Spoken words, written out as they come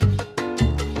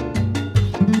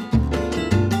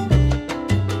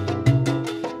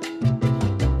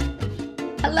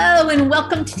and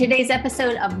welcome to today's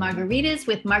episode of Margaritas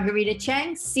with Marguerita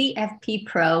Cheng, CFP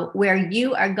Pro, where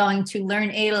you are going to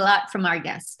learn a lot from our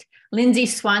guest. Lindsay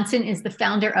Swanson is the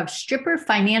founder of Stripper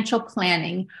Financial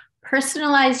Planning,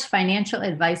 personalized financial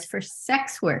advice for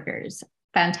sex workers.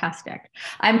 Fantastic.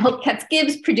 I'm Hope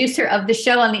Katz-Gibbs, producer of the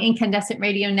show on the Incandescent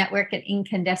Radio Network and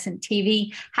Incandescent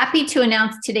TV. Happy to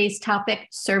announce today's topic,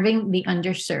 serving the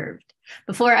underserved.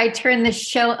 Before I turn this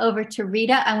show over to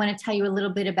Rita, I want to tell you a little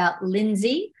bit about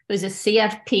Lindsay, who's a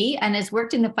CFP and has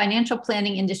worked in the financial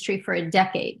planning industry for a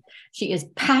decade. She is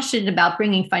passionate about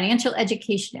bringing financial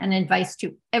education and advice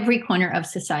to every corner of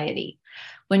society.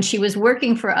 When she was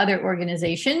working for other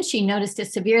organizations, she noticed a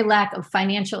severe lack of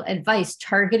financial advice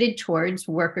targeted towards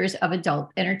workers of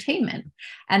adult entertainment.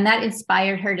 And that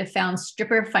inspired her to found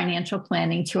Stripper Financial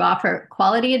Planning to offer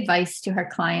quality advice to her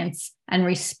clients and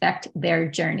respect their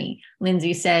journey.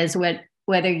 Lindsay says,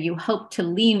 whether you hope to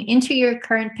lean into your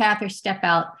current path or step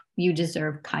out, you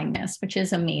deserve kindness, which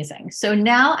is amazing. So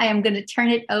now I am going to turn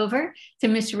it over to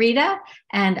Miss Rita,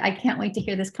 and I can't wait to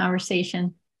hear this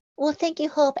conversation. Well, thank you,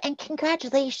 Hope, and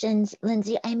congratulations,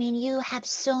 Lindsay. I mean, you have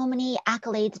so many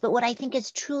accolades, but what I think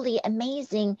is truly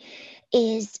amazing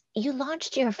is you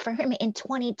launched your firm in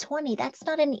 2020. That's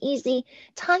not an easy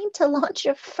time to launch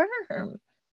your firm.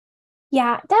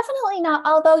 Yeah, definitely not.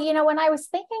 Although, when I was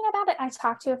thinking about it, I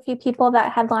talked to a few people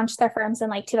that had launched their firms in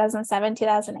like 2007,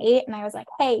 2008. And I was like,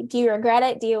 hey, do you regret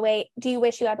it? Do you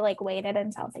wish you had waited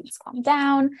until things calm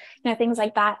down? Things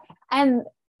like that. And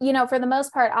for the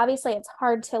most part, obviously it's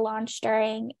hard to launch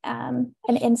during an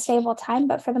unstable time,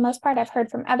 but for the most part, I've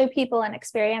heard from other people and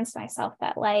experienced myself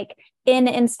that in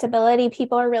instability,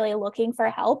 people are really looking for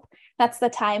help. That's the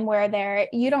time where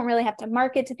you don't really have to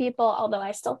market to people, although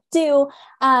I still do.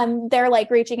 They're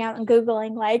reaching out and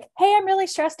Googling hey, I'm really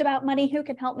stressed about money. Who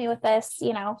can help me with this?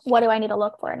 What do I need to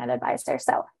look for in an advisor?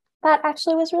 So that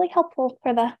actually was really helpful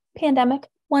for the pandemic.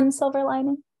 One silver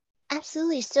lining.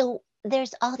 Absolutely. So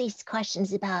there's all these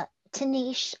questions about to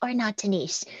niche or not to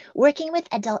niche. Working with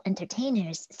adult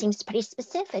entertainers seems pretty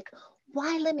specific.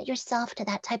 Why limit yourself to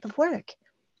that type of work?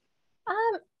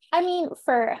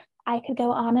 I could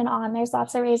go on and on. There's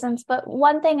lots of reasons, but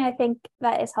one thing I think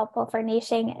that is helpful for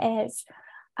niching is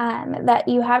that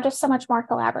you have just so much more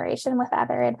collaboration with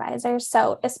other advisors.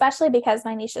 So especially because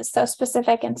my niche is so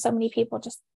specific and so many people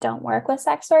just don't work with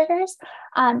sex workers,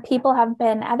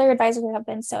 other advisors have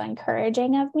been so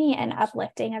encouraging of me and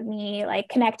uplifting of me,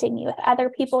 connecting me with other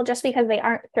people just because they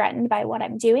aren't threatened by what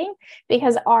I'm doing,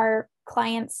 because our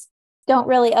clients don't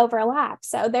really overlap.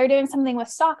 So they're doing something with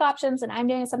stock options and I'm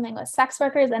doing something with sex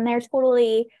workers, and they're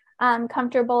totally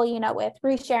comfortable, with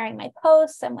resharing my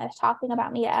posts and with talking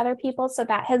about me to other people. So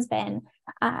that has been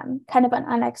kind of an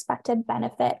unexpected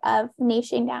benefit of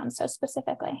niching down so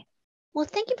specifically. Well,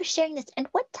 thank you for sharing this. And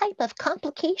what type of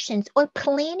complications or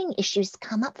planning issues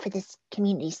come up for this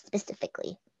community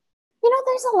specifically?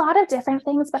 There's a lot of different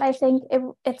things, but I think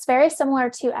it's very similar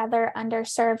to other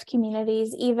underserved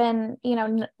communities, even,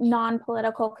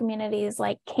 non-political communities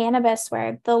like cannabis,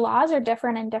 where the laws are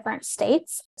different in different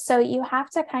states. So you have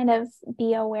to kind of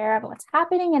be aware of what's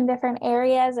happening in different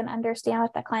areas and understand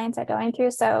what the clients are going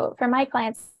through. So for my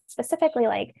clients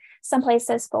specifically, some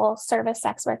places full service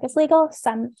sex work is legal.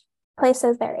 Some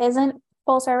places there isn't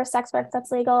full service sex work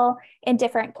that's legal. In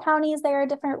different counties, there are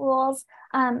different rules.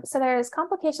 So there's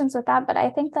complications with that. But I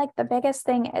think the biggest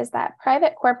thing is that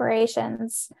private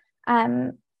corporations,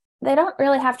 they don't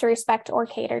really have to respect or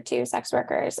cater to sex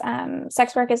workers.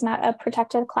 Sex work is not a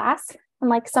protected class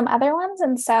unlike some other ones.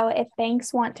 And so if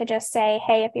banks want to just say,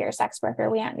 hey, if you're a sex worker,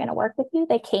 we aren't going to work with you,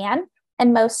 they can.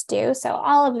 And most do. So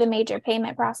all of the major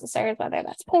payment processors, whether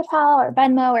that's PayPal or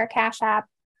Venmo or Cash App,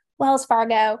 Wells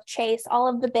Fargo, Chase, all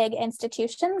of the big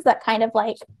institutions that kind of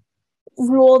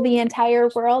rule the entire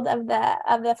world of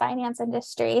the finance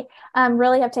industry,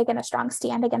 really have taken a strong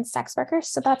stand against sex workers.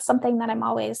 So that's something that I'm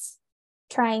always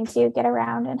trying to get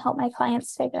around and help my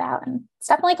clients figure out. And it's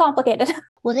definitely complicated.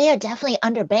 Well, they are definitely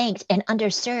underbanked and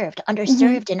underserved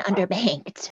and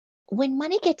underbanked. When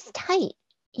money gets tight,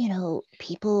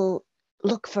 people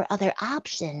look for other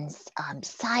options,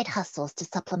 side hustles to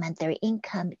supplement their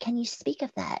income. Can you speak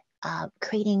of that?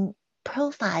 Creating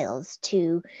profiles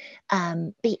to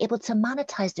be able to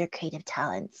monetize their creative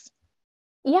talents.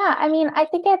 Yeah, I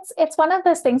think it's one of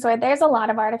those things where there's a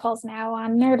lot of articles now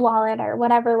on NerdWallet or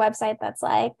whatever website that's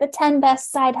the 10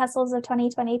 best side hustles of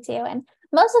 2022. And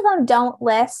Most of them don't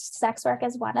list sex work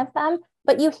as one of them,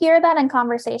 but you hear that in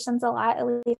conversations a lot, at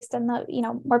least in the,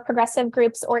 more progressive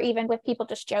groups, or even with people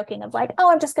just joking of like, oh,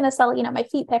 I'm just going to sell, my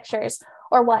feet pictures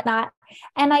or whatnot.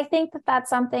 And I think that that's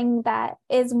something that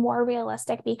is more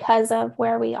realistic because of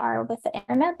where we are with the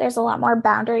internet. There's a lot more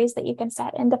boundaries that you can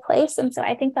set into place. And so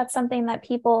I think that's something that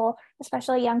people,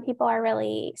 especially young people, are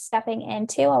really stepping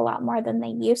into a lot more than they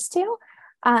used to.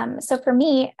 So for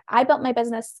me, I built my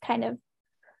business kind of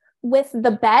with the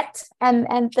bet,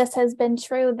 and this has been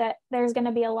true, that there's going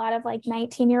to be a lot of like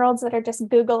 19-year-olds that are just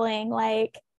Googling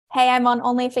like, hey, I'm on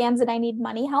OnlyFans and I need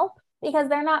money help, because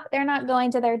they're not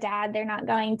going to their dad. They're not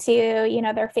going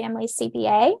to, their family's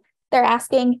CPA. They're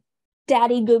asking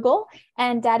Daddy Google,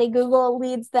 and Daddy Google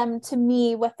leads them to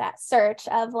me with that search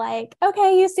of like,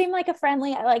 okay, you seem like a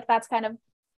friendly, like that's kind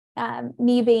of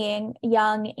me being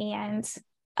young and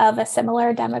of a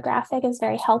similar demographic is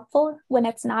very helpful. When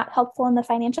it's not helpful in the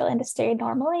financial industry,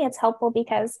 normally it's helpful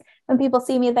because when people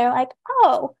see me, they're like,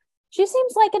 oh, she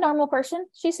seems like a normal person.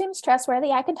 She seems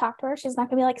trustworthy. I can talk to her. She's not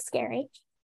gonna be like scary.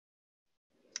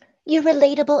 You're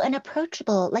relatable and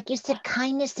approachable. Like you said,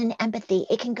 kindness and empathy,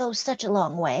 it can go such a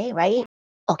long way, right?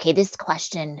 Okay, this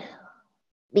question,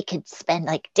 we could spend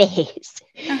like days.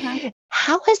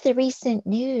 How has the recent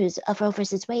news of Roe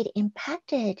versus Wade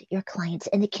impacted your clients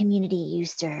and the community you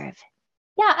serve?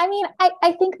 Yeah, I mean,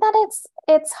 I think that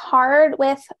it's hard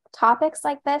with topics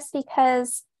like this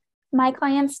because my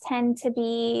clients tend to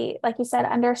be, like you said,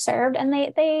 underserved, and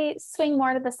they swing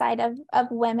more to the side of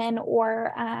women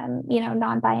or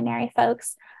non-binary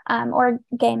folks or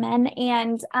gay men.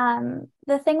 And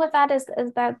the thing with that is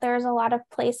that there's a lot of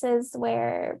places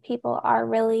where people are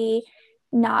really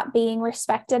not being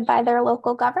respected by their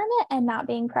local government and not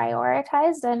being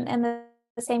prioritized. And the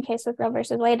same case with Roe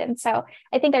versus Wade. And so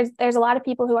I think there's a lot of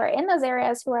people who are in those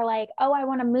areas who are like, oh, I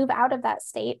want to move out of that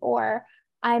state, or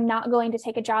I'm not going to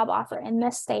take a job offer in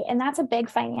this state. And that's a big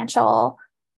financial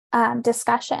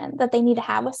discussion that they need to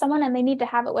have with someone, and they need to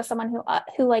have it with someone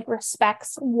who like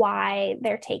respects why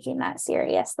they're taking that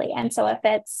seriously. And so if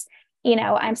it's,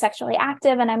 I'm sexually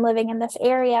active and I'm living in this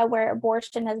area where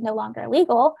abortion is no longer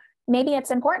legal, maybe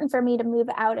it's important for me to move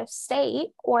out of state,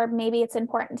 or maybe it's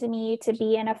important to me to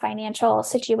be in a financial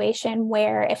situation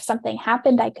where if something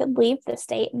happened, I could leave the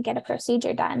state and get a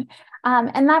procedure done.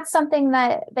 And that's something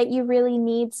that you really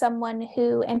need someone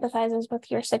who empathizes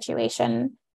with your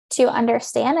situation to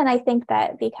understand. And I think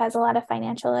that because a lot of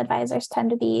financial advisors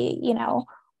tend to be,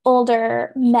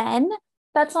 older men,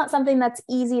 that's not something that's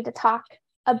easy to talk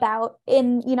about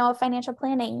in, a financial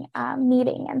planning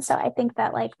meeting. And so I think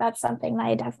that like, that's something that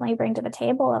I definitely bring to the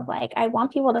table of like, I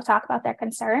want people to talk about their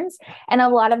concerns. And a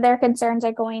lot of their concerns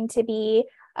are going to be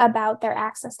about their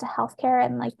access to healthcare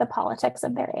and like the politics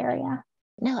of their area.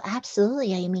 No,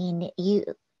 absolutely. I mean,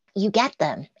 you get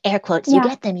them, air quotes, you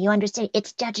get them, you understand,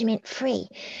 it's judgment free.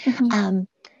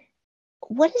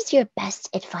 What is your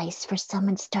best advice for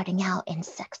someone starting out in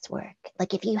sex work?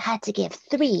 Like if you had to give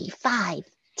 3, 5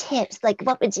 tips, like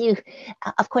what would you,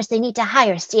 of course they need to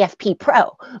hire CFP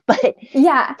Pro, but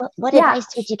what advice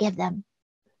would you give them?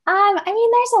 I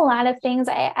mean, there's a lot of things.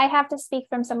 I have to speak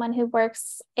from someone who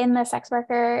works in the sex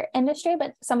worker industry,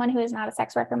 but someone who is not a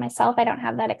sex worker myself, I don't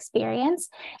have that experience.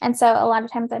 And so a lot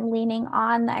of times I'm leaning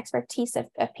on the expertise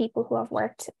of people who have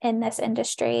worked in this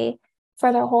industry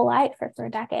for their whole life, for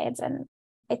decades. And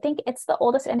I think it's the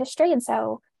oldest industry. And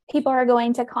so people are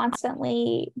going to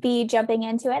constantly be jumping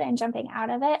into it and jumping out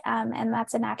of it. And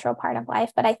that's a natural part of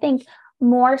life. But I think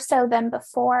more so than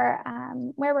before,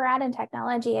 where we're at in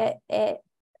technology,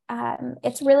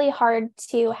 it's really hard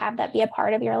to have that be a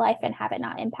part of your life and have it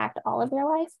not impact all of your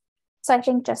life. So I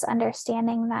think just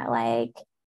understanding that, like,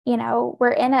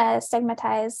 we're in a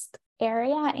stigmatized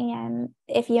area, and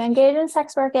if you engage in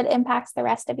sex work, it impacts the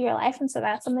rest of your life. And so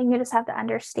that's something you just have to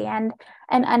understand,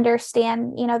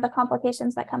 the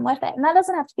complications that come with it. And that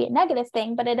doesn't have to be a negative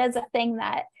thing, but it is a thing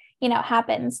that,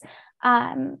 happens.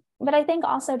 But I think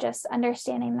also just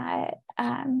understanding that,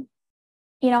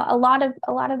 a lot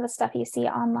of the stuff you see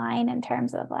online in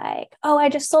terms of like, oh, I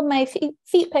just sold my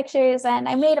feet pictures and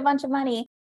I made a bunch of money.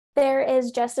 There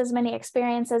is just as many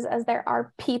experiences as there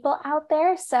are people out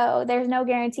there. So there's no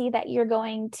guarantee that you're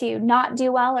going to not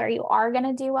do well or you are going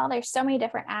to do well. There's so many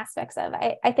different aspects of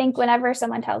it. I think whenever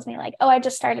someone tells me like, oh, I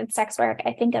just started sex work,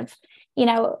 I think of,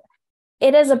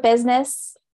 it is a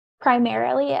business,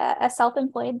 primarily a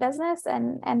self-employed business.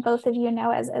 And both of you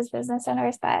know as business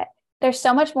owners that there's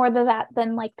so much more to that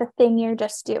than like the thing you're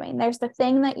just doing. There's the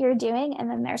thing that you're doing,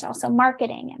 and then there's also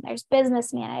marketing, and there's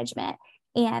business management,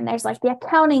 and there's like the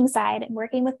accounting side and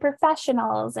working with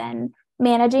professionals and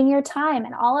managing your time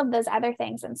and all of those other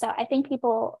things. And so I think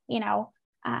people,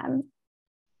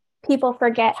 people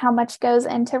forget how much goes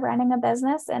into running a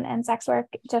business, and sex work,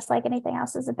 just like anything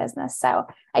else, is a business. So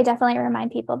I definitely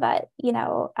remind people that,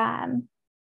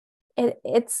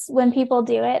 it's when people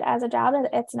do it as a job,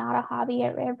 it's not a hobby.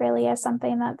 It really is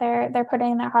something that they're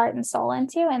putting their heart and soul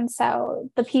into. And so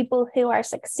the people who are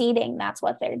succeeding, that's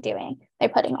what they're doing. They're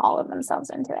putting all of themselves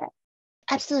into it.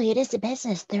 Absolutely. It is a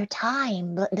business, their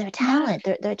time, their talent,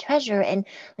 their treasure. And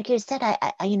like you said, I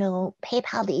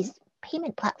PayPal, these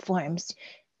payment platforms,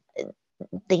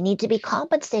 they need to be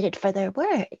compensated for their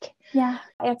work. Yeah,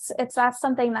 that's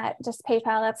something that just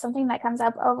PayPal, that's something that comes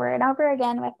up over and over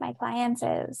again with my clients,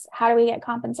 is how do we get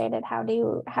compensated? How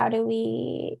do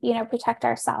we, protect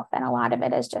ourselves? And a lot of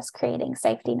it is just creating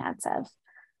safety nets of,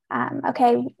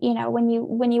 okay, when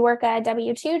you work a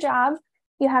W-2 job,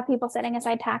 you have people setting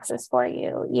aside taxes for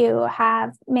you. You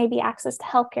have maybe access to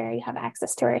healthcare. You have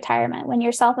access to retirement. When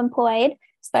you're self-employed,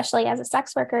 especially as a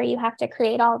sex worker, you have to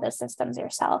create all the systems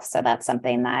yourself. So that's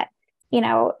something that,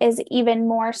 is even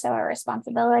more so a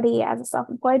responsibility as a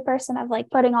self-employed person, of like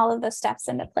putting all of those steps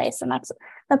into place. And that's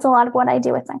a lot of what I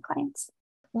do with my clients.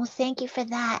 Well, thank you for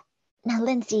that. Now,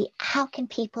 Lindsay, how can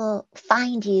people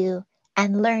find you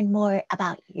and learn more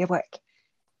about your work?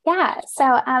 Yeah,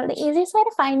 so the easiest way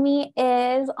to find me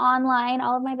is online.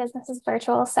 All of my business is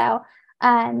virtual. So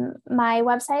my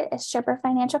website is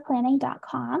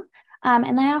stripperfinancialplanning.com.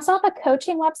 And then I also have a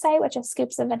coaching website, which is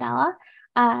Scoops of Vanilla.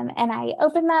 And I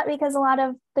opened that because a lot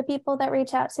of the people that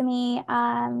reach out to me,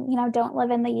 don't live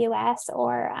in the US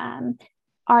or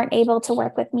aren't able to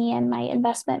work with me in my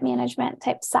investment management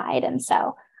type side. And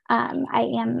so I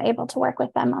am able to work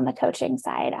with them on the coaching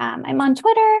side. I'm on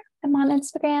Twitter, I'm on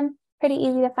Instagram, pretty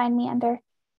easy to find me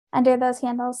under those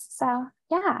handles. So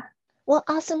yeah. Well,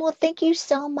 awesome. Well, thank you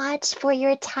so much for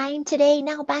your time today.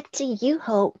 Now back to you,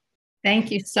 Hope.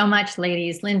 Thank you so much,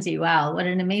 ladies. Lindsay, wow, what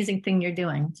an amazing thing you're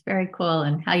doing. It's very cool.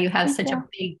 And how you have such a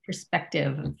big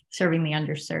perspective of serving the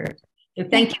underserved. So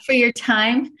thank you for your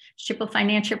time. Stripper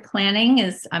Financial Planning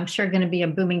is, I'm sure, going to be a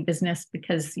booming business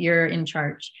because you're in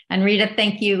charge. And Rita,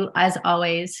 thank you, as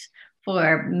always,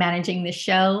 for managing the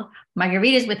show.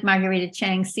 Margaritas with Marguerita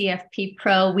Cheng, CFP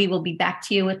Pro. We will be back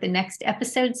to you with the next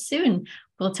episode soon.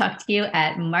 We'll talk to you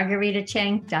at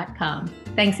margaritacheng.com.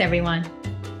 Thanks, everyone.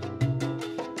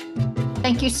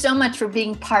 Thank you so much for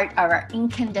being part of our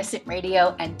Incandescent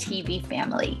Radio and TV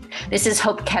family. This is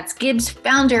Hope Katz-Gibbs,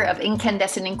 founder of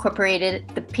Incandescent Incorporated,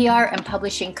 the PR and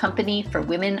publishing company for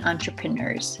women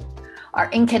entrepreneurs. Our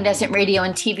Incandescent radio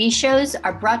and TV shows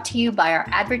are brought to you by our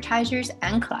advertisers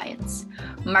and clients.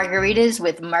 Margaritas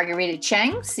with Marguerita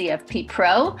Cheng, CFP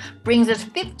Pro, brings us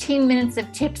 15 minutes of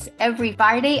tips every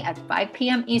Friday at 5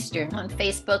 p.m. Eastern on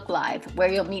Facebook Live, where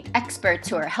you'll meet experts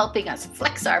who are helping us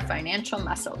flex our financial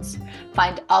muscles.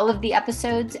 Find all of the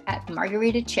episodes at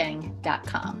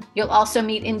margaritacheng.com. You'll also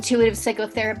meet intuitive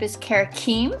psychotherapist Kara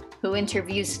Keem, who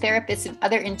interviews therapists and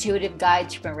other intuitive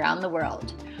guides from around the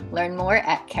world. Learn more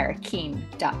at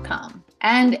karakeem.com.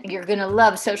 And you're going to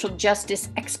love social justice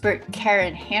expert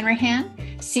Karen Hanrahan,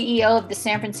 CEO of the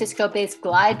San Francisco-based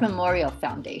Glide Memorial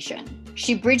Foundation.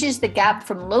 She bridges the gap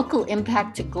from local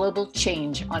impact to global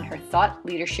change on her Thought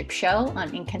Leadership show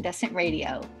on Incandescent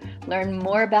Radio. Learn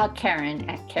more about Karen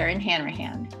at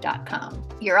karenhanrahan.com.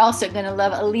 You're also going to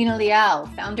love Alina Liao,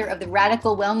 founder of the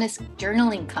radical wellness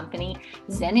journaling company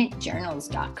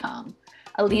zenitjournals.com.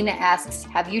 Alina asks,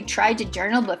 have you tried to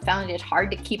journal but found it hard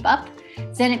to keep up?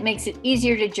 Zenit makes it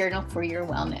easier to journal for your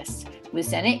wellness. With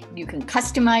Zenit, you can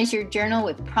customize your journal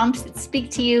with prompts that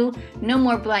speak to you. No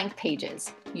more blank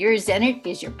pages. Your Zenit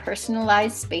is your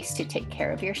personalized space to take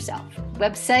care of yourself.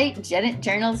 Website,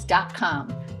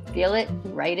 zenitjournals.com. Feel it,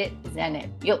 write it, Zenit.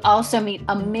 You'll also meet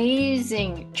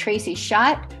amazing Tracy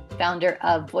Schott, founder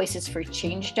of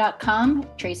voicesforchange.com.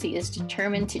 Tracy is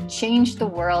determined to change the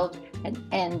world and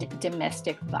end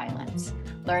domestic violence.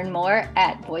 Learn more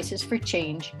at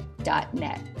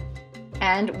voicesforchange.net.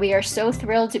 And we are so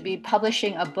thrilled to be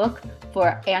publishing a book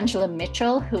for Angela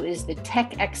Mitchell, who is the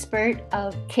tech expert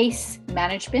of case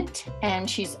management. And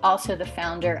she's also the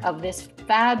founder of this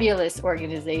fabulous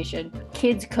organization,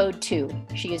 Kids Code 2.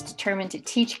 She is determined to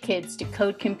teach kids to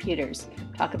code computers.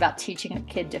 Talk about teaching a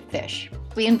kid to fish.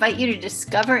 We invite you to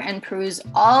discover and peruse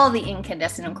all the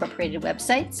Incandescent Incorporated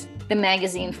websites, the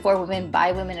magazine For Women,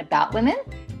 By Women, About Women,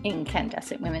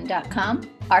 incandescentwomen.com.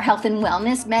 Our health and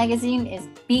wellness magazine is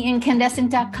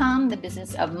beincandescent.com, the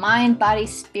business of mind, body,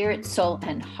 spirit, soul,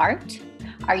 and heart.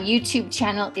 Our YouTube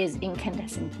channel is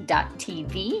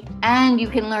incandescent.tv, and you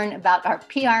can learn about our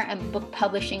PR and book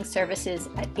publishing services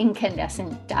at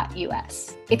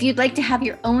incandescent.us. If you'd like to have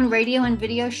your own radio and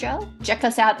video show, check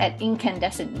us out at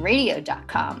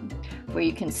incandescentradio.com, where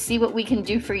you can see what we can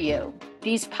do for you.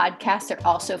 These podcasts are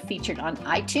also featured on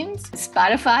iTunes,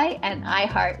 Spotify, and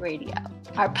iHeartRadio.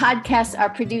 Our podcasts are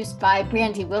produced by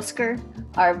Brandy Wilsker.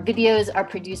 Our videos are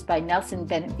produced by Nelson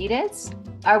Benavides.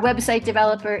 Our website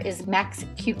developer is Max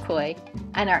Kukoy,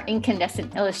 and our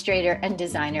incandescent illustrator and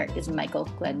designer is Michael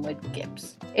Glenwood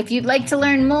Gibbs. If you'd like to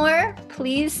learn more,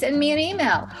 please send me an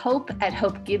email,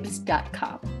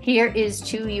 hope@hopegibbs.com. Here is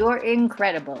to your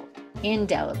incredible,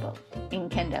 indelible,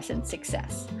 incandescent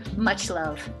success. Much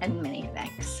love and many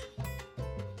thanks.